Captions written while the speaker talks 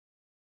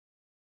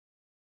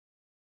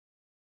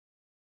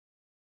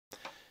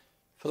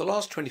For the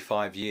last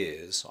 25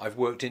 years, I've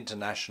worked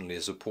internationally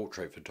as a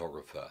portrait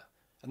photographer,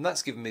 and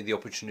that's given me the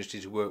opportunity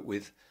to work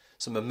with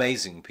some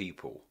amazing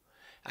people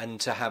and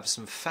to have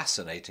some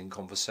fascinating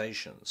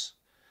conversations.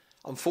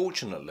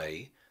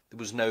 Unfortunately, there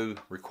was no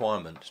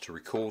requirement to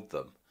record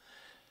them,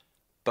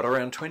 but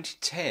around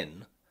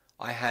 2010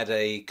 I had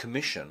a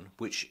commission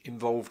which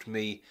involved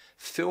me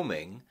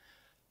filming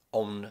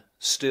on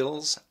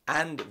stills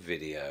and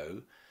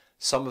video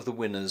some of the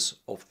winners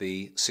of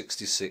the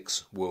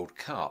 '66 World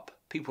Cup,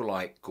 people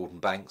like Gordon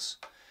Banks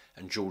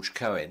and George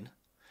Cohen.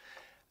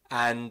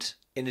 And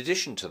in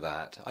addition to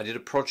that, I did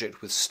a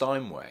project with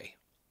Steinway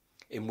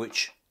in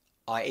which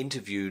I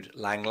interviewed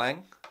Lang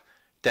Lang,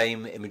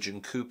 Dame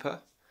Imogen Cooper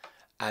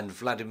and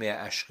Vladimir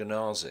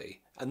Ashkenazy,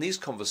 and these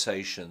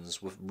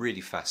conversations were really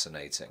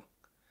fascinating.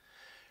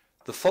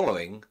 The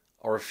following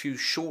are a few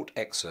short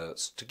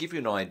excerpts to give you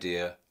an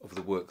idea of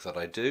the work that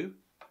I do,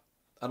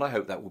 and I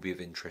hope that will be of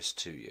interest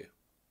to you.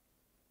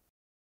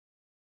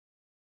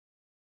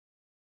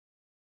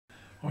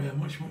 Oh yeah,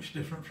 much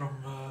different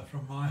from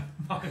my.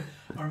 I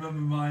remember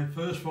my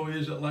first 4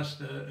 years at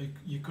Leicester,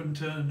 you couldn't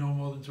earn no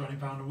more than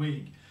 £20 a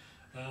week,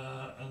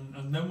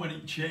 and then when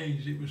it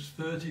changed, it was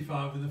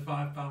 35 with a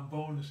 £5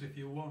 bonus if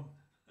you won.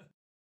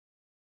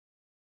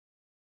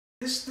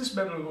 This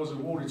medal was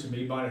awarded to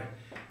me by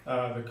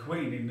the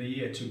Queen in the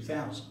year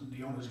 2000,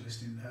 the honours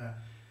list in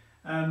there,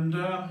 and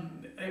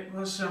it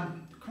was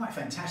quite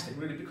fantastic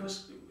really,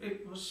 because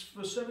it was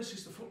for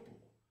services to football.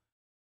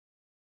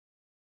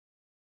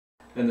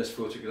 In this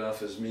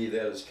photograph is me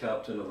there as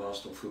captain of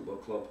Arsenal Football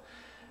Club,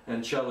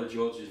 and Charlie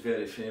George is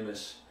very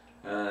famous.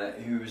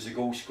 He was the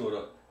goal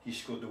scorer. He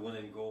scored the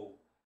winning goal.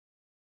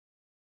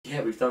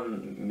 Yeah, we've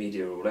done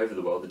media all over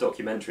the world. The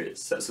documentary,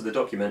 so the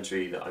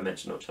documentary that I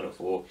mentioned on Channel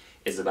 4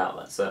 is about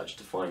that search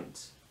to find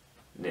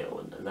Neil,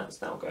 and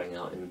that's now going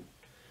out in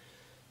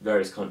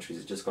various countries.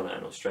 It's just gone out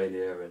in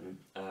Australia, and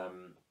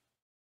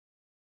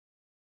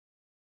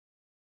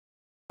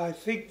I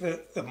think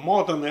that the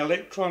modern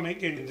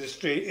electronic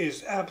industry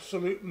is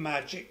absolute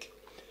magic.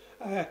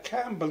 I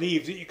can't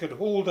believe that you could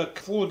hold a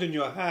phone in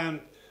your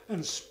hand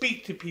and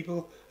speak to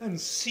people and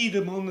see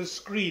them on the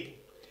screen.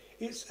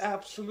 It's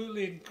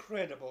absolutely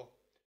incredible.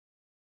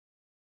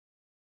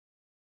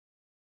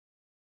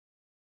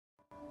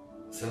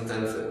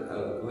 Sometimes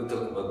we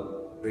talk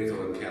about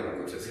Beethoven piano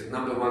concerts.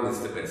 Number one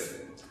is the best.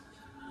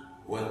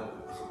 Well,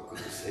 how could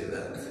you say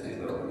that?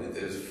 You know,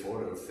 there's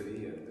 4 or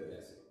 3 and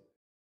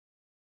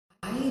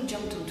I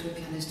jumped onto a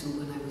piano stool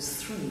when I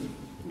was 3.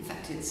 In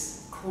fact,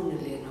 it's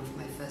cornerly enough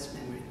my first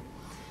memory.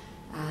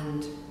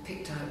 And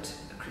picked out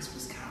A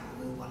Christmas Carol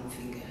with one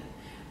finger,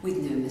 with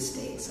no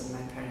mistakes, and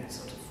my parents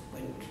sort of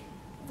went,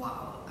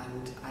 wow,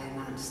 and I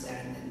announced there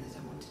and then that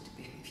I wanted to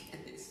be a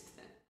pianist.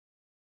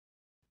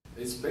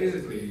 It's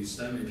basically,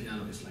 Steinway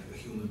piano is like a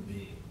human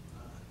being.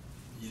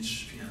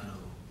 Each piano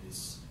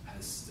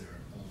has their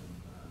own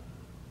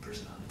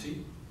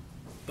personality,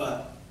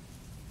 but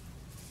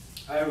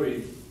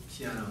every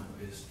piano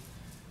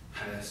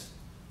has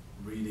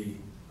really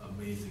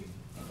amazing.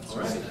 All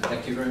right,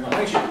 thank you very much.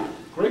 Thank you.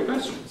 Great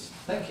questions.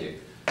 Thank you.